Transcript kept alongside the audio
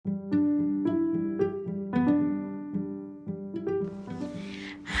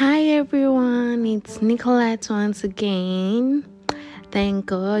Hi everyone, it's Nicolette once again. Thank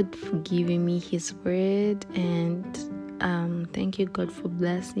God for giving me His word, and thank you God for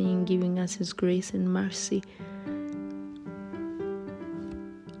blessing, giving us His grace and mercy.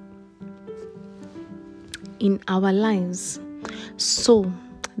 In our lives. So,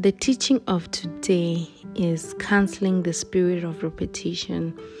 the teaching of today is canceling the spirit of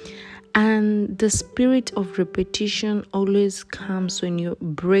repetition. And the spirit of repetition always comes when your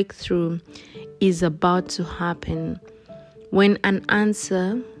breakthrough is about to happen. When an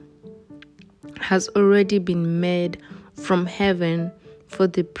answer has already been made from heaven for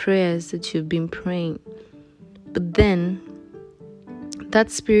the prayers that you've been praying. But then,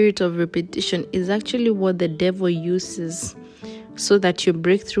 that spirit of repetition is actually what the devil uses so that your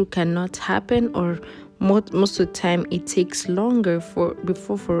breakthrough cannot happen, or most of the time it takes longer for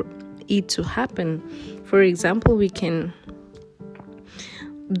it to happen. For example, the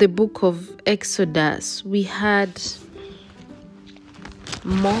book of Exodus, we had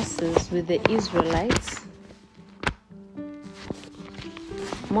Moses with the Israelites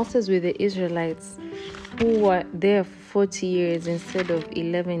who were there for 40 years instead of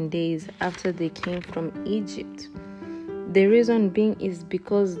 11 days after they came from Egypt. The reason being is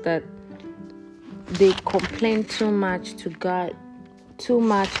because that they complained too much to God, too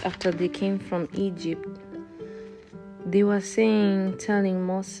much after they came from Egypt. They were telling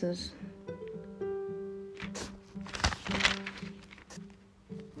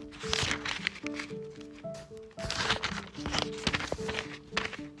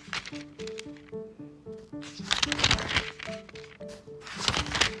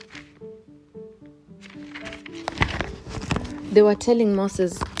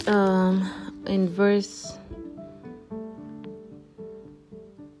in verse,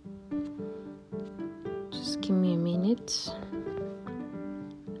 just give me a minute.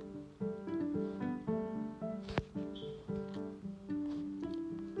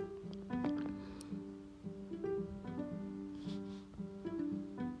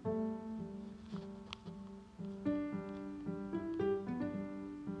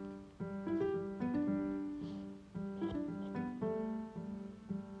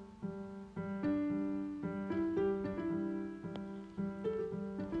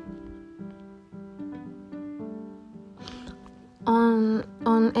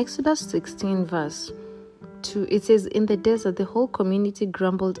 On Exodus 16 verse 2, it says, "In the desert the whole community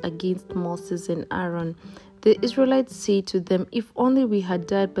grumbled against Moses and Aaron. The Israelites said to them, 'If only we had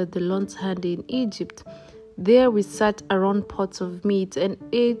died by the Lord's hand in Egypt. There we sat around pots of meat and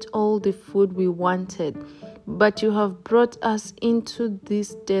ate all the food we wanted. But you have brought us into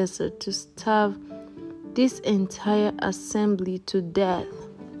this desert to starve this entire assembly to death.'"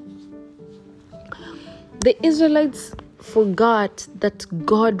 The Israelites forgot that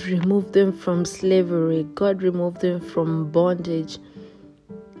God removed them from slavery. God removed them from bondage.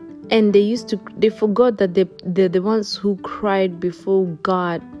 And they forgot that they're the ones who cried before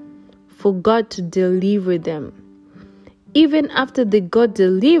God for God to deliver them. Even after they got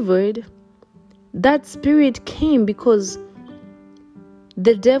delivered, that spirit came because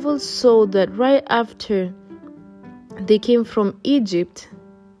the devil saw that right after they came from Egypt,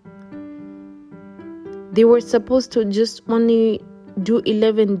 they were supposed to just only do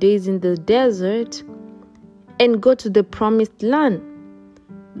 11 days in the desert and go to the promised land.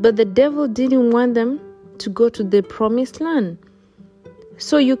 But the devil didn't want them to go to the promised land.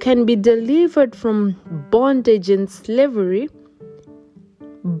 So you can be delivered from bondage and slavery,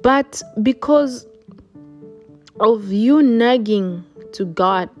 but because of you nagging to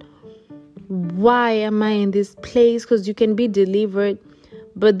God, why am I in this place? Because you can be delivered,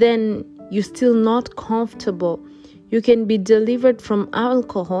 but then you're still not comfortable. You can be delivered from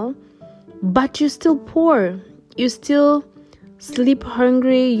alcohol, but you're still poor. You still sleep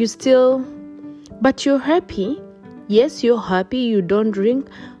hungry. But you're happy. Yes, you're happy. You don't drink.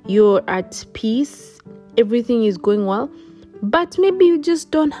 You're at peace. Everything is going well. But maybe you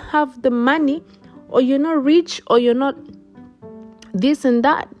just don't have the money, or you're not rich, or you're not this and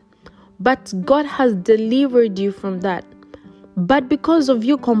that. But God has delivered you from that. But because of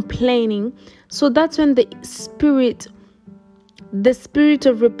you complaining, so that's when the spirit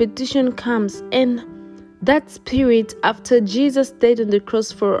of repetition comes. And that spirit, after Jesus died on the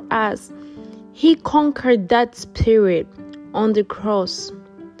cross for us, He conquered that spirit on the cross.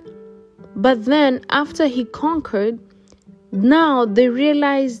 But then after He conquered, now they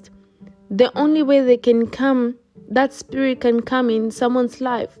realized the only way that spirit can come in someone's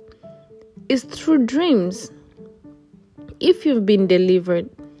life is through dreams. If you've been delivered,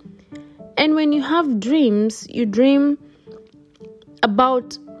 and when you have dreams, you dream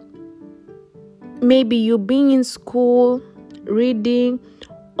about maybe you being in school, reading,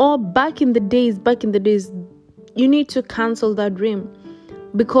 or back in the days, you need to cancel that dream,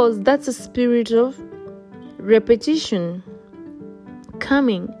 because that's a spirit of repetition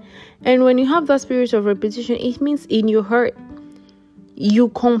coming. And when you have that spirit of repetition, it means in your heart you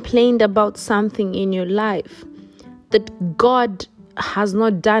complained about something in your life that God has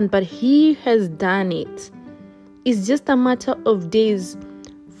not done, but He has done it. It's just a matter of days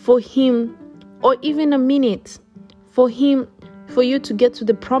for Him, or even a minute for you to get to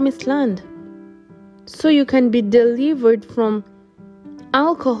the promised land, so you can be delivered from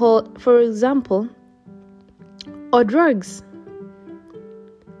alcohol, for example, or drugs.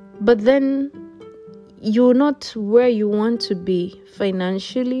 But then you're not where you want to be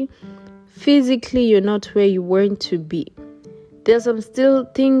financially, physically, you're not where you want to be. There's some still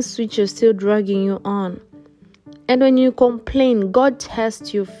things which are still dragging you on. And when you complain, God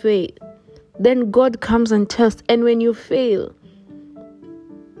tests your faith. Then God comes and tests. And when you fail,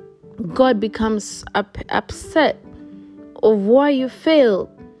 God becomes upset of why you failed.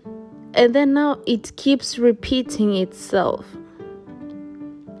 And then now it keeps repeating itself.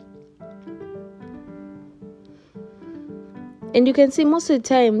 And you can see most of the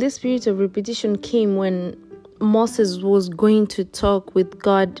time, this spirit of repetition came when Moses was going to talk with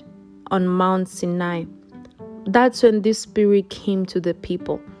God on Mount Sinai. That's when this spirit came to the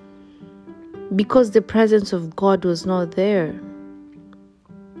people, because the presence of God was not there.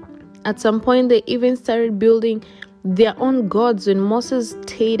 At some point, they even started building their own gods when Moses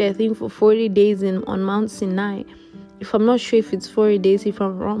stayed, I think, for 40 days on Mount Sinai. If I'm not sure if it's 40 days, if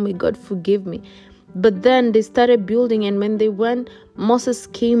I'm wrong, may God forgive me. But then they started building, and when Moses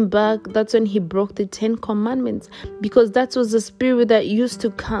came back, that's when he broke the 10 commandments, because that was the spirit that used to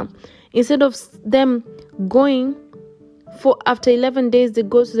come. Instead of them going after 11 days, they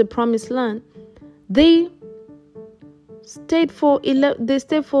go to the promised land. They stayed for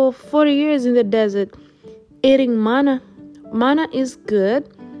 40 years in the desert, eating manna. Manna is good,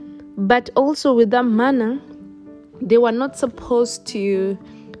 but also with that manna, they were not supposed to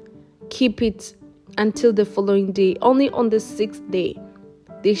keep it until the following day. Only on the 6th day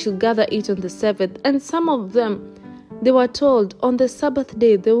they should gather it on the 7th. And some of them, they were told on the Sabbath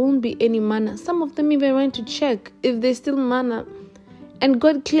day there won't be any manna. Some of them even went to check if there's still manna, and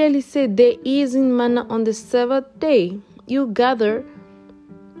God clearly said there isn't manna on the 7th day. You gather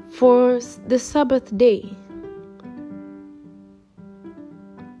for the Sabbath day.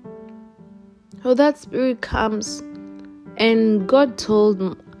 So that spirit comes, and God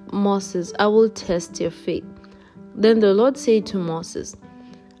told Moses, I will test your faith. Then the Lord said to Moses,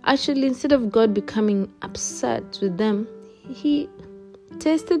 actually, instead of God becoming upset with them, He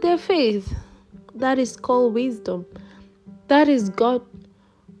tested their faith. That is called wisdom. That is God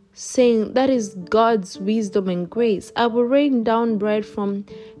saying, that is God's wisdom and grace. I will rain down bread from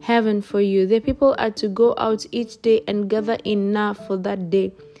heaven for you. The people are to go out each day and gather enough for that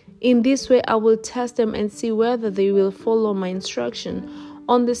day. In this way, I will test them and see whether they will follow my instruction.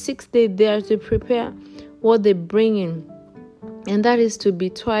 On the 6th day, they are to prepare what they bring in, and that is to be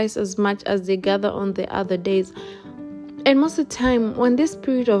twice as much as they gather on the other days. And most of the time, when this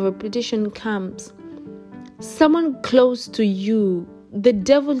spirit of repetition comes, someone close to you, the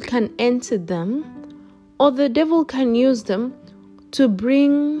devil can enter them, or the devil can use them to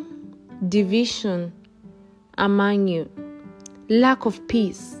bring division among you, lack of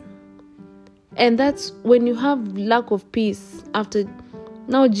peace. And that's when you have lack of peace after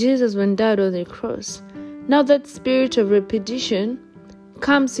now Jesus when died on the cross. Now that spirit of repetition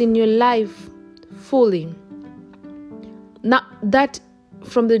comes in your life fully. Now that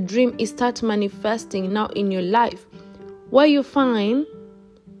from the dream it starts manifesting now in your life, where you find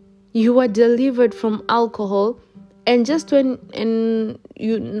you are delivered from alcohol, and just when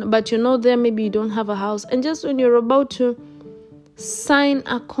but you know there maybe you don't have a house, and just when you're about to sign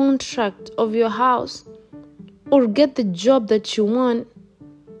a contract of your house or get the job that you want,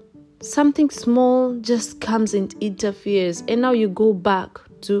 something small just comes and interferes, and now you go back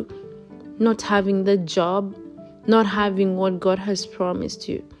to not having the job, not having what God has promised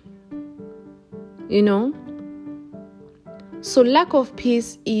you. You know? So lack of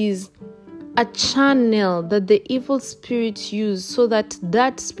peace is a channel that the evil spirits use so that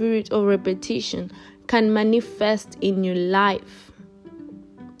that spirit of repetition can manifest in your life.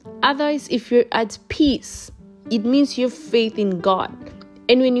 Otherwise, if you're at peace, it means you have faith in God.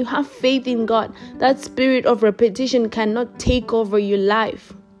 And when you have faith in God, that spirit of repetition cannot take over your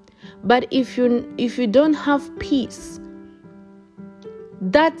life. But if you don't have peace,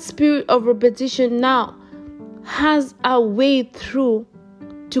 that spirit of repetition now has a way through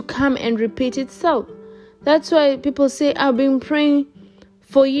to come and repeat itself. That's why people say, I've been praying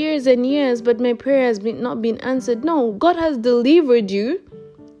for years and years, but my prayer has not been answered. No, God has delivered you,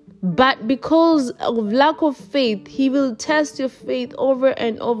 but because of lack of faith, He will test your faith over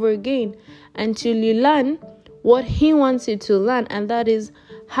and over again until you learn what He wants you to learn, and that is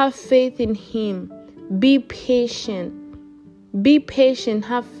have faith in Him. Be patient. Be patient.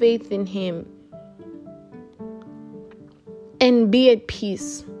 Have faith in Him. And be at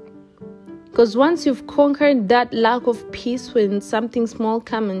peace. Because once you've conquered that lack of peace when something small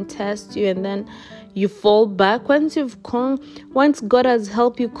come and test you and then you fall back, once God has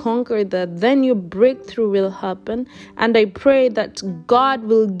helped you conquer that, then your breakthrough will happen. And I pray that God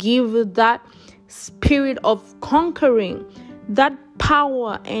will give you that spirit of conquering, that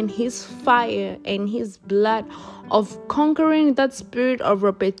power and His fire and His blood of conquering, that spirit of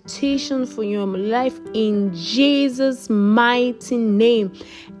repetition for your life in Jesus' mighty name.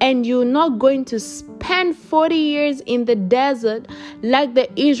 And you're not going to spend 40 years in the desert like the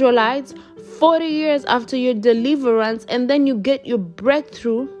Israelites, 40 years after your deliverance, and then you get your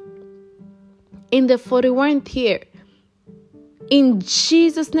breakthrough in the 41th year. In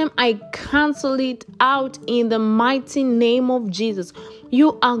Jesus' name, I cancel it out in the mighty name of Jesus.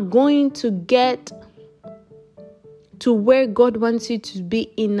 You are going to get to where God wants you to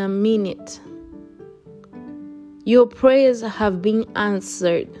be in a minute. Your prayers have been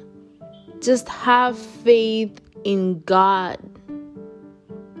answered. Just have faith in God,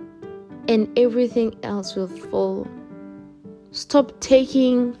 and everything else will follow. Don't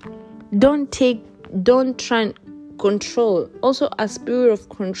try and control. Also, a spirit of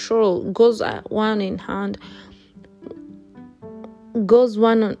control goes in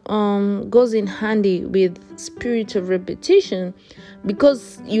handy with spirit of repetition,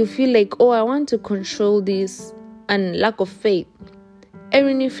 because you feel like, I want to control this, and lack of faith. And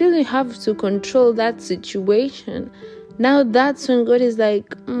when you feel you have to control that situation, now that's when God is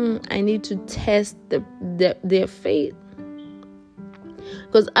like, I need to test their faith.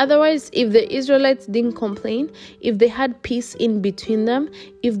 Because otherwise, if the Israelites didn't complain, if they had peace in between them,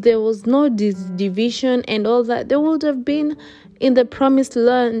 if there was no division and all that, they would have been in the promised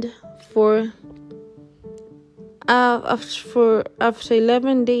land for after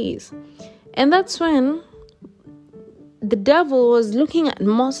 11 days. And that's when the devil was looking at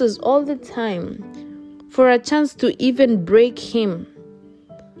Moses all the time for a chance to even break him.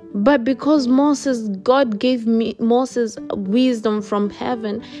 But because God gave Moses wisdom from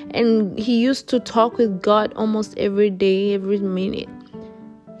heaven, and he used to talk with God almost every day, every minute,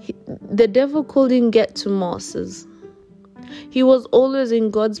 the devil couldn't get to Moses. He was always in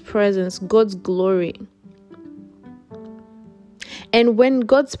God's presence, God's glory. And when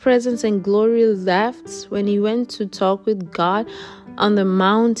God's presence and glory left, when he went to talk with God on the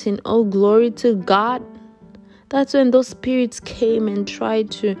mountain, glory to God, that's when those spirits came and tried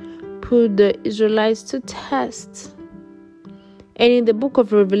to put the Israelites to test. And in the book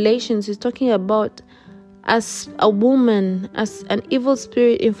of Revelations, he's talking about as an evil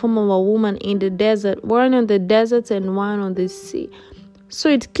spirit in form of a woman in the desert, one on the desert and one on the sea. So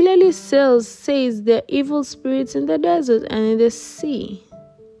it clearly says there are evil spirits in the desert and in the sea.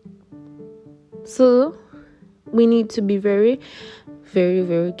 So we need to be very, very,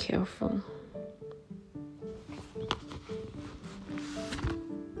 very careful.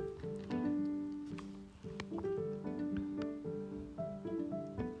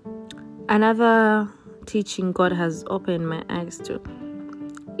 Another teaching God has opened my eyes to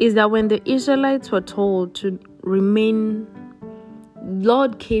is that when the Israelites were told to remain,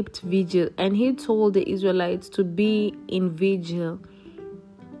 Lord kept vigil, and he told the Israelites to be in vigil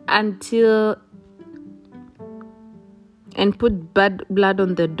and put bad blood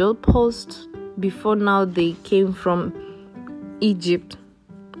on the doorpost before now they came from Egypt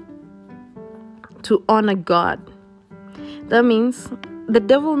to honor God. That means the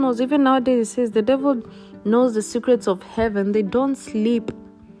devil knows, even nowadays it says the devil knows the secrets of heaven. They don't sleep.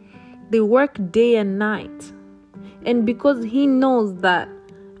 They work day and night. And because he knows that,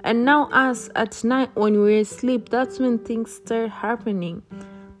 and now us at night when we're asleep, that's when things start happening.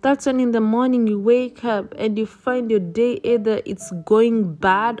 That's when in the morning you wake up and you find your day either it's going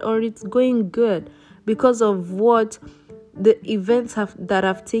bad or it's going good because of what the events that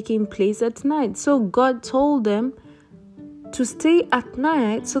have taken place at night. So God told them to stay at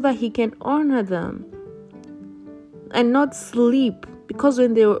night so that he can honor them and not sleep, because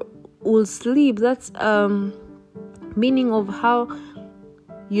when they will sleep, that's meaning of how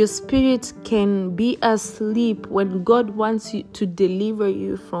your spirit can be asleep when God wants you to deliver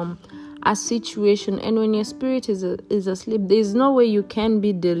you from a situation, and when your spirit is asleep, there is no way you can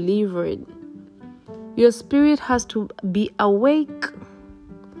be delivered. Your spirit has to be awake.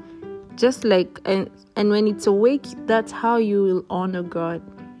 Just like, and when it's awake, that's how you will honor God.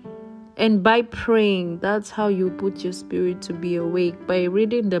 And by praying, that's how you put your spirit to be awake. By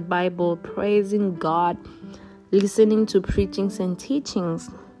reading the Bible, praising God, listening to preachings and teachings.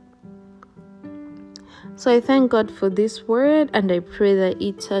 So I thank God for this word, and I pray that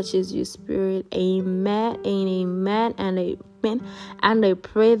it touches your spirit. Amen and amen and amen. And I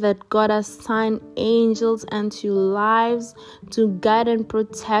pray that God assign angels into your lives to guide and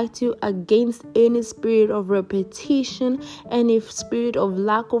protect you against any spirit of repetition, any spirit of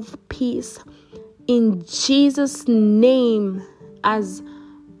lack of peace. In Jesus' name, as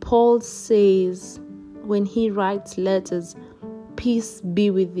Paul says when he writes letters, peace be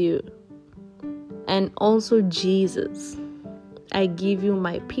with you. And also Jesus, I give you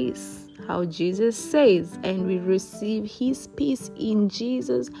my peace, how Jesus says, and we receive his peace in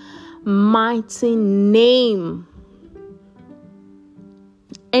Jesus' mighty name.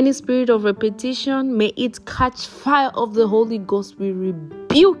 Any spirit of repetition, may it catch fire of the Holy Ghost. We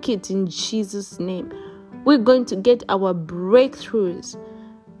rebuke it in Jesus' name. We're going to get our breakthroughs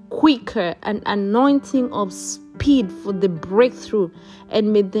quicker, an anointing of speed for the breakthrough,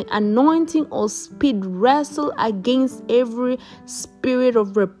 and may the anointing of speed wrestle against every spirit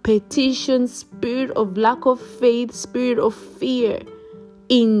of repetition, spirit of lack of faith, spirit of fear,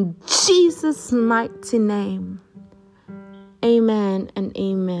 in Jesus' mighty name. Amen and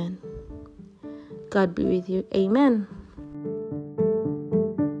amen. God be with you. Amen.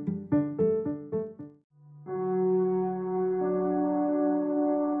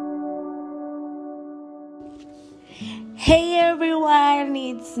 Hey everyone,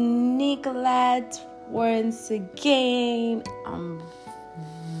 it's Nicolette once again. I'm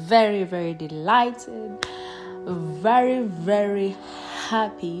very, very delighted, very, very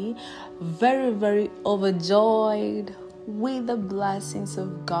happy, very, very overjoyed with the blessings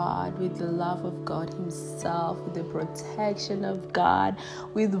of God, with the love of God himself, with the protection of God,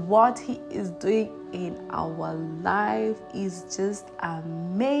 with what he is doing in our life is just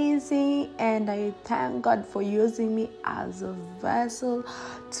amazing. And I thank God for using me as a vessel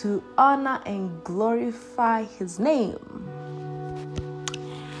to honor and glorify his name.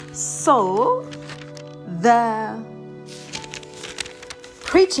 So the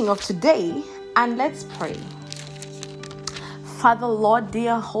preaching of today, and let's pray. Father, Lord,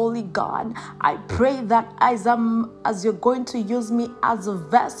 dear Holy God, I pray that as you're going to use me as a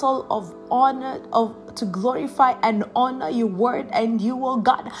vessel of honor, to glorify and honor your word and you, oh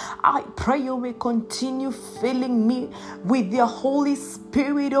God, I pray you may continue filling me with your Holy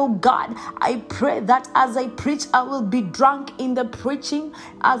Spirit, oh God. I pray that as I preach, I will be drunk in the preaching.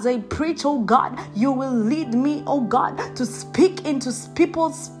 As I preach, oh God, you will lead me, oh God, to speak into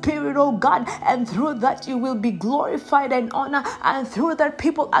people's spirit, oh God, and through that you will be glorified and honored, and through that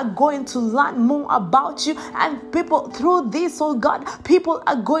people are going to learn more about you, and people through this, oh God, people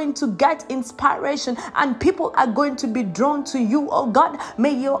are going to get inspiration, and people are going to be drawn to you, oh God.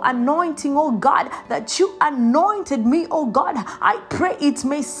 May your anointing, oh God, that you anointed me, oh God, I pray it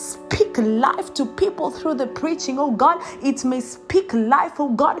may speak life to people through the preaching, oh God. It may speak life, oh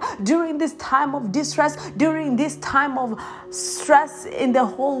God, during this time of distress, during this time of stress in the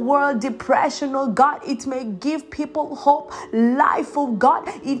whole world, depression, oh God. It may give people hope, life, oh God.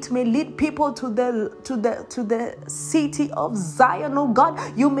 It may lead people to the city of Zion, oh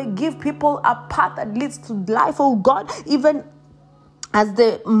God. You may give people a path that leads to life, oh God. Even as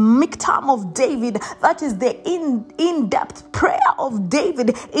the miktam of David, that is the in-depth prayer of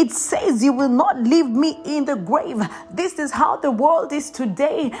David. It says, you will not leave me in the grave. This is how the world is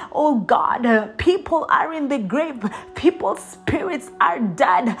today, oh God. People are in the grave. People's spirits are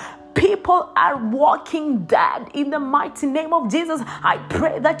dead. People are walking dead. In the mighty name of Jesus, I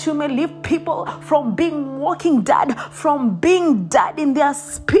pray that you may leave people from being walking dead, from being dead in their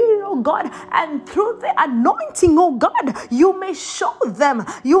spirit, oh God, and through the anointing, oh God, you may show them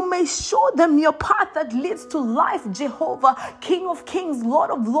your path that leads to life, Jehovah, King of kings, Lord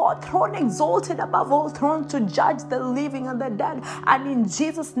of lords, throne exalted above all thrones, to judge the living and the dead. And in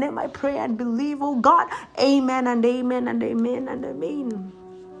Jesus' name I pray and believe, oh God. Amen and amen and amen and amen.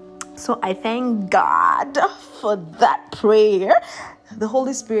 So I thank God for that prayer. The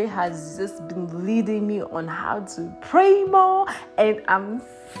Holy Spirit has just been leading me on how to pray more, and I'm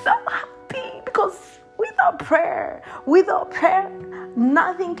so happy because with without prayer,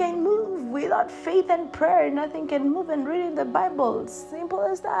 nothing can move. Without faith and prayer, nothing can move. And reading the Bible, simple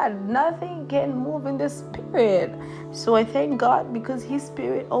as that. Nothing can move in the Spirit. So I thank God because His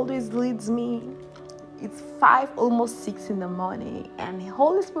Spirit always leads me. It's 5, almost 6 in the morning, and the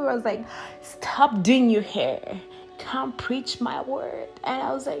Holy Spirit was like, stop doing your hair, come preach my word. And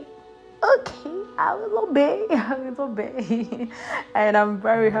I was like, okay, I will obey. And I'm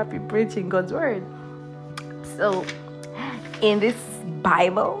very happy preaching God's word. So in this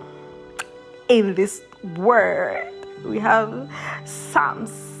Bible, in this word, we have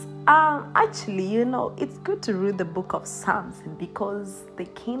Psalms. Actually, it's good to read the book of Psalms because the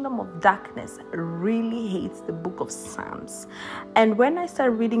kingdom of darkness really hates the book of Psalms. And when I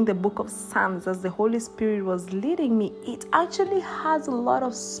started reading the book of Psalms, as the Holy Spirit was leading me, it actually has a lot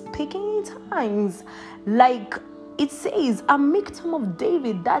of speaking in tongues. Like it says, a miktam of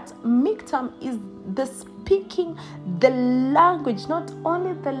David. That miktam is the speaking, the language, not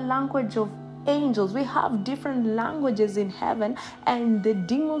only the language of angels. We have different languages in heaven, and the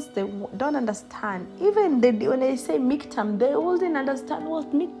demons, they don't understand. Even when they say miktam, they wouldn't understand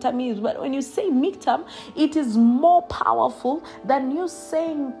what miktam is. But when you say miktam, it is more powerful than you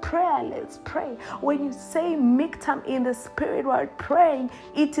saying prayer. Let's pray. When you say miktam in the spirit while praying,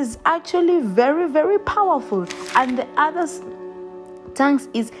 it is actually very, very powerful. And the other tongues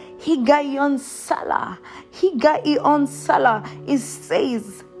is Higayon Salah. Higayon Salah. It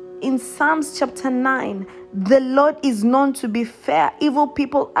says in Psalms chapter 9, the Lord is known to be fair. Evil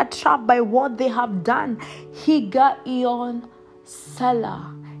people are trapped by what they have done. Higayon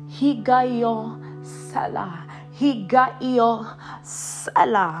Salah. Higayon Salah. Higayon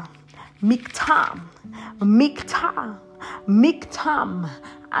Salah. Miktam. Miktam. Miktam.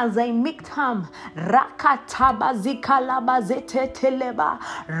 As I miktam, rakatabazikalabazete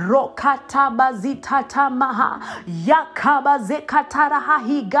rokatabazitatamaha, yakabazekataraha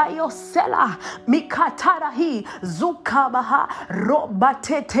higayosela, mikatarahi, zukabaha,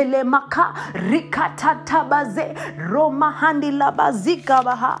 robatetelemaka, rikatatabaze,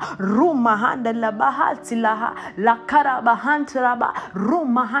 romahandilabazikabaha, rumahandelabahatilaha, lakarabahantraba,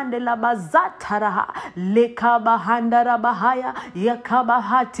 rumahandelabazataraha, lekabahandarabahaya,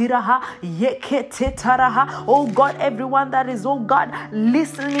 yakabaha. Oh God, everyone that is, oh God,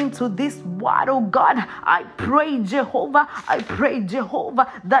 listening to this word, oh God, I pray, Jehovah,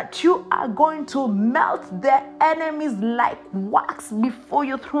 that you are going to melt their enemies like wax before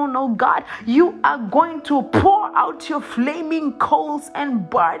your throne, oh God. You are going to pour out your flaming coals and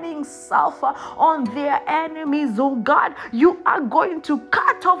burning sulfur on their enemies, oh God. You are going to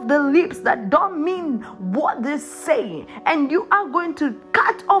cut off the lips that don't mean what they say, and you are going to cut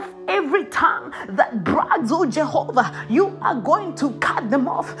off every tongue that brags, oh Jehovah. You are going to cut them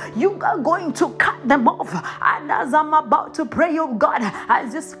off. You are going to cut them off. And as I'm about to pray, oh God,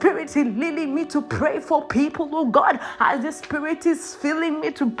 as the Spirit is leading me to pray for people, oh God, as the Spirit is filling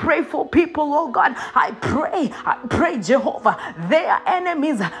me to pray for people, oh God, I pray, Jehovah, their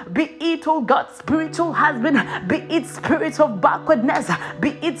enemies, be it, oh God, spiritual husband, be it spirits of backwardness,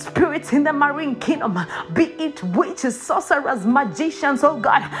 be it spirits in the marine kingdom, be it witches, sorcerers, magicians, oh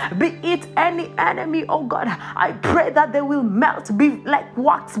God, be it any enemy, oh God, I pray that they will melt, be like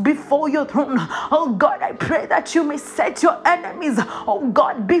wax before your throne. Oh God, I pray that you may set your enemies, oh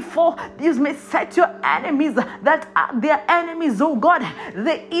God, before you may set your enemies that are their enemies, oh God.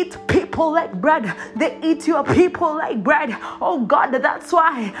 They eat people like bread. They eat your people like bread. Oh God, that's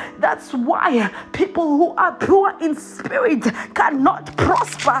why people who are poor in spirit cannot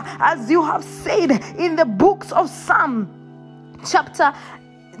prosper, as you have said in the books of Psalm chapter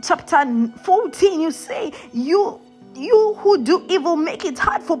 14. You say, you who do evil make it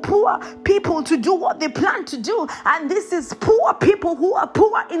hard for poor people to do what they plan to do. And this is poor people who are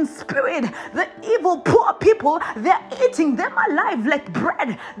poor in spirit. The evil poor people, they're eating them alive like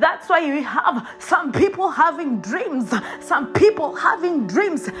bread. That's why we have some people having dreams. Some people having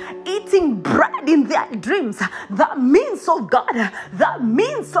dreams, eating bread in their dreams. That means, oh God,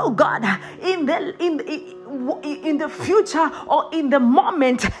 in the future or in the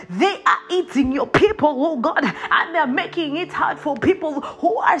moment, they are eating your people, oh God, and they're making it hard for people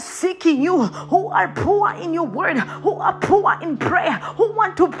who are seeking you, who are poor in your word, who are poor in prayer, who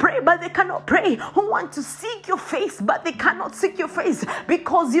want to pray but they cannot pray, who want to seek your face but they cannot seek your face,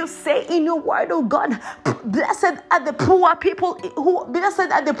 because you say in your word, oh God, blessed are the poor people blessed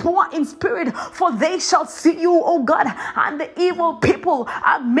are the poor in spirit, for they shall see you, oh God. And the evil people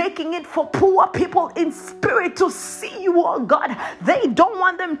are making it for poor people in spirit spirit to see you, oh God. They don't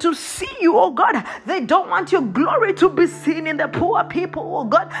want them to see you, oh God. They don't want your glory to be seen in the poor people, oh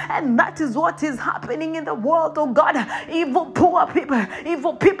God. And that is what is happening in the world, oh God. Evil poor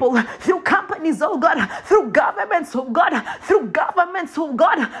people through companies, oh God, through governments, oh God, through governments, oh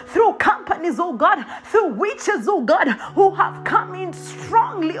God, through companies, oh God, through witches, oh God, who have come in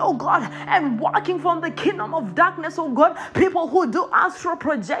strongly, oh God, and working from the kingdom of darkness, oh God. People who do astral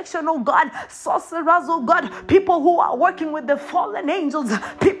projection, oh God, sorcerers, oh God, people who are working with the fallen angels,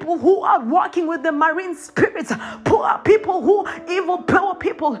 people who are working with the marine spirits, poor people who evil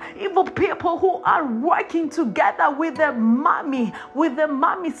people who are working together with the mommy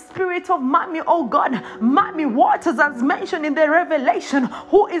spirit of mommy, oh God, mommy waters, as mentioned in the Revelation,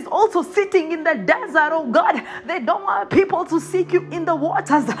 who is also sitting in the desert, oh God. They don't want people to seek you in the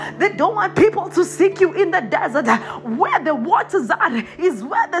waters. They don't want people to seek you in the desert. Where the waters are is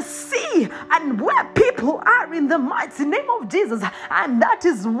where the sea and where people are, in the mighty name of Jesus. And that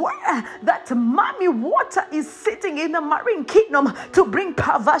is where that mommy water is sitting in the marine kingdom to bring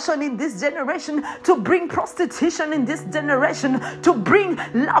perversion in this generation, to bring prostitution in this generation, to bring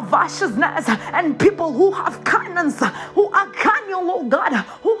lasciviousness and people who have cannons, who are carnal, oh God,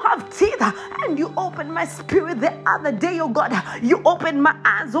 who have teeth. And you opened my spirit the other day, oh God. You opened my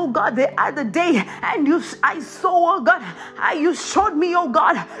eyes, oh God, the other day, and I saw, oh God, you showed me, oh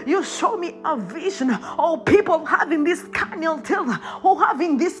God, you showed me a vision. Oh, people having this carnal teeth, who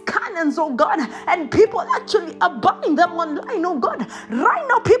having these cannons, oh God, and people actually are buying them online, oh God. Right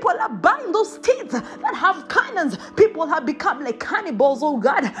now, people are buying those teeth that have cannons. People have become like cannibals, oh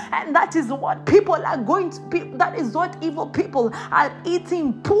God, and that is what people are going to be. That is what evil people are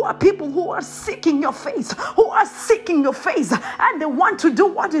eating. Poor people who are seeking your face, and they want to do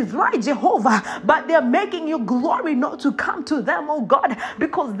what is right, Jehovah, but they're making your glory not to come to them, oh God,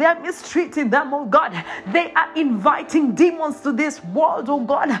 because they're mistreating them, oh God. They are inviting demons to this world, oh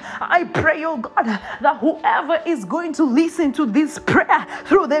God. I pray, oh God, that whoever is going to listen to this prayer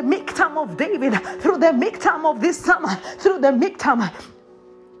through the miktam of David, through the miktam of this summer, through the miktam,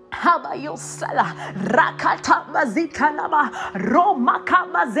 Habayosala Rakata Mazikalama Romaka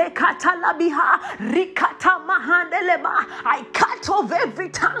Mazekatalabiha Rikata Mahandelema. I cut off every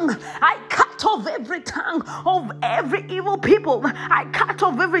tongue. I cut off every tongue of every evil people. I cut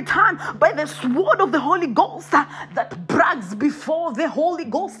off every tongue by the sword of the Holy Ghost that brags before the Holy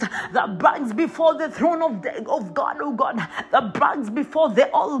Ghost, that brags before the throne of God, oh God, that brags before the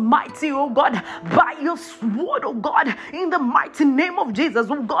Almighty, oh God, by your sword, oh God, in the mighty name of Jesus,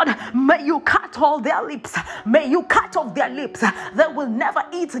 oh God. May you cut all their lips. May you cut off their lips. They will never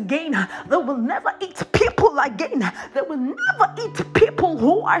eat again. They will never eat people again. They will never eat people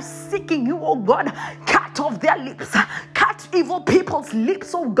who are seeking you, oh God. Cut off their lips. Cut evil people's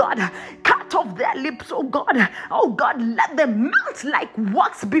lips, oh God. Cut off their lips, oh God. Oh God, let them melt like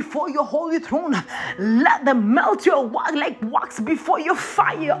wax before your holy throne. Let them melt like wax before your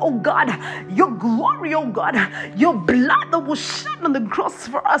fire, oh God. Your glory, oh God. Your blood that was shed on the cross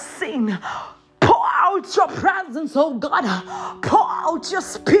for our sin. Pour out your presence, oh God. Pour out your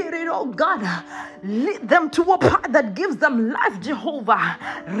spirit, oh God. Lead them to a path that gives them life, Jehovah.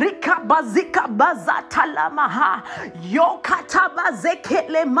 Rika bazika bazatalamaha.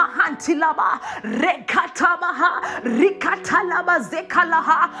 Yokatabazekele mahantilaba. Rekatabaha.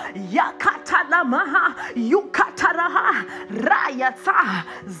 Rikatalabazekalaha. Yakatalamaha. Yukataraha. Rayata.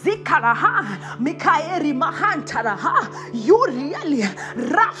 Zikaraha. Mikaeri mahantaraha. Yurieli.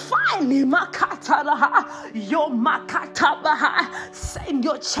 Rafaeli makataraha. Yomakatabaha. Send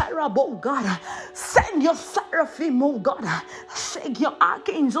your cherub, oh God. Send your seraphim, oh God. Send your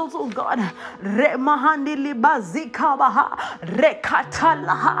archangels, oh God. Remahandi libazikabaha.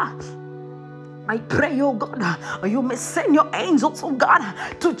 Rekatalaha. I pray, oh God, you may send your angels, oh God,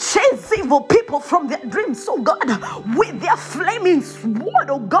 to chase evil people from their dreams, oh God, with their flaming sword,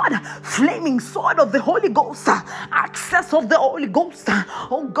 oh God, flaming sword of the Holy Ghost, access of the Holy Ghost.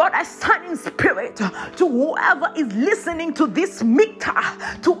 Oh God, I stand in spirit to whoever is listening to this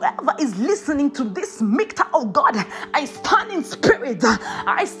mikta, to whoever is listening to this mikta, oh God, I stand in spirit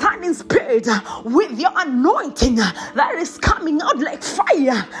with your anointing that is coming out like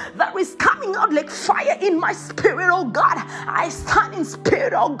fire, that is coming out like fire in my spirit, oh God. I stand in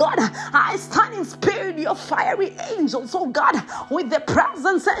spirit, oh God. I stand in spirit, your fiery angels, oh God, with the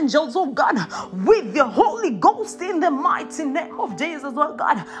presence angels, oh God, with the Holy Ghost in the mighty name of Jesus, oh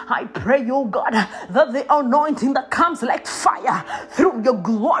God. I pray, oh God, that the anointing that comes like fire through your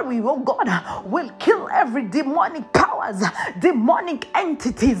glory, oh God, will kill every demonic power powers, demonic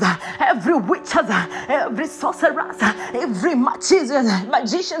entities, every witches, every sorcerers, every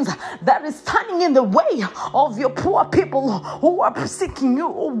magicians that is standing in the way of your poor people who are seeking you,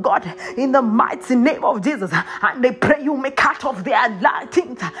 oh God, in the mighty name of Jesus. And they pray you may cut off their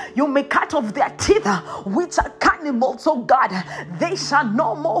teeth, you may cut off their teeth, which are cannibals, oh God. They shall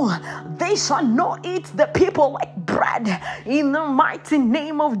no more, they shall not eat the people like bread, in the mighty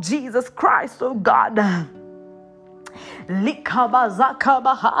name of Jesus Christ, oh God.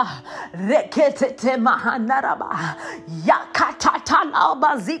 Likabazakabaha reketete mahanaraba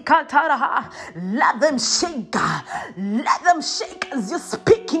yakatatalabazikataraha. Let them shake as you're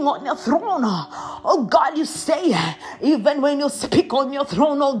speaking on your throne. Oh God, you say even when you speak on your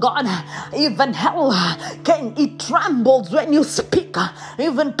throne, oh God, even hell it trembles when you speak.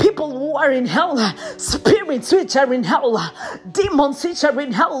 Even people who are in hell, spirits which are in hell, demons which are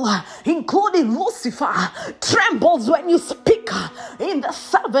in hell, including Lucifer, trembles when you speak in the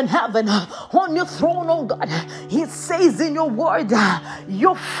seventh heaven on your throne, oh God. He says in your word,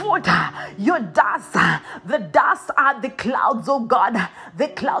 your foot, your dust, the dust are the clouds, oh God. The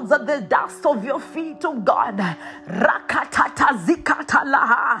clouds are the dust of your feet, oh God. Rakatata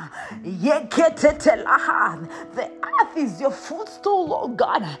zikatalaha yeketetelaha. The earth is your footstool, oh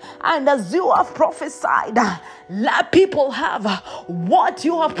God. And as you have prophesied, let people have what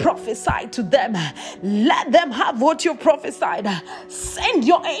you have prophesied to them. Let them have what you prophesied. Send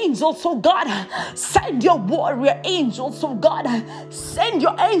your angels, oh God. Send your warrior angels, oh God. Send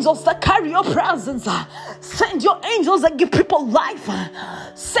your angels that carry your presence. Send your angels that give people life.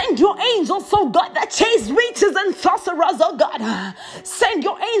 Send your angels, oh God, that chase witches and sorcerers, oh God. Send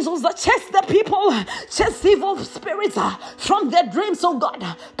your angels that chase the people, chase evil spirits from their dreams, oh God.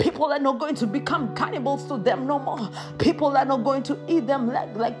 People are not going to become cannibals to them no more. People are not going to eat them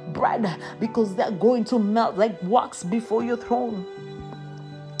like bread, because they're going to melt like wax before your throne.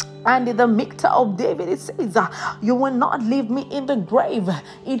 And in the Psalm of David, it says, you will not leave me in the grave.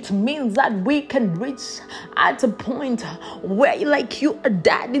 It means that we can reach at a point where like you are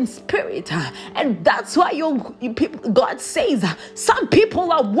dead in spirit. And that's why God says some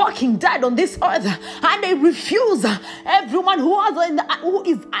people are walking dead on this earth, and they refuse. Everyone who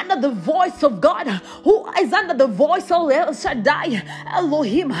is under the voice of God, who is under the voice of El Shaddai,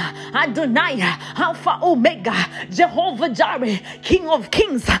 Elohim, Adonai, Alpha, Omega, Jehovah Jireh, King of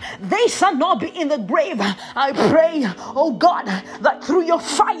Kings, they shall not be in the grave. I pray, oh God, that through your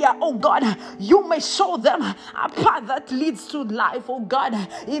fire, oh God, you may show them a path that leads to life, oh God,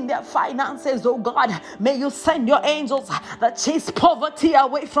 in their finances, oh God. May you send your angels that chase poverty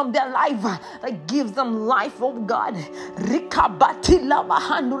away from their life, that gives them life, oh God.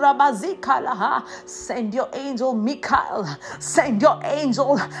 Send your angel Michael. Send your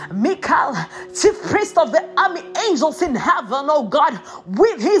angel Michael, chief priest of the army angels in heaven, oh God,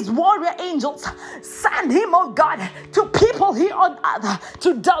 with his warrior angels. Send him, oh God, to people here on earth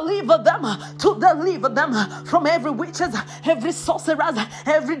to deliver them from every witches, every sorcerers,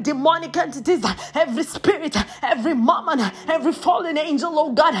 every demonic entities, every spirit, every mammon, every fallen angel,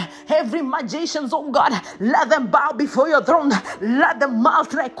 oh God, every magicians, oh God. Let them bow before your throne. Let them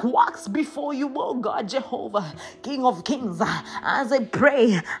melt like wax before you, oh God, Jehovah, King of Kings. As I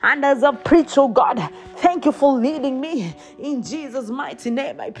pray and as I preach, oh God, thank you for leading me. In Jesus' mighty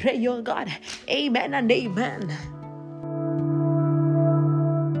name I pray, oh God. Amen and amen.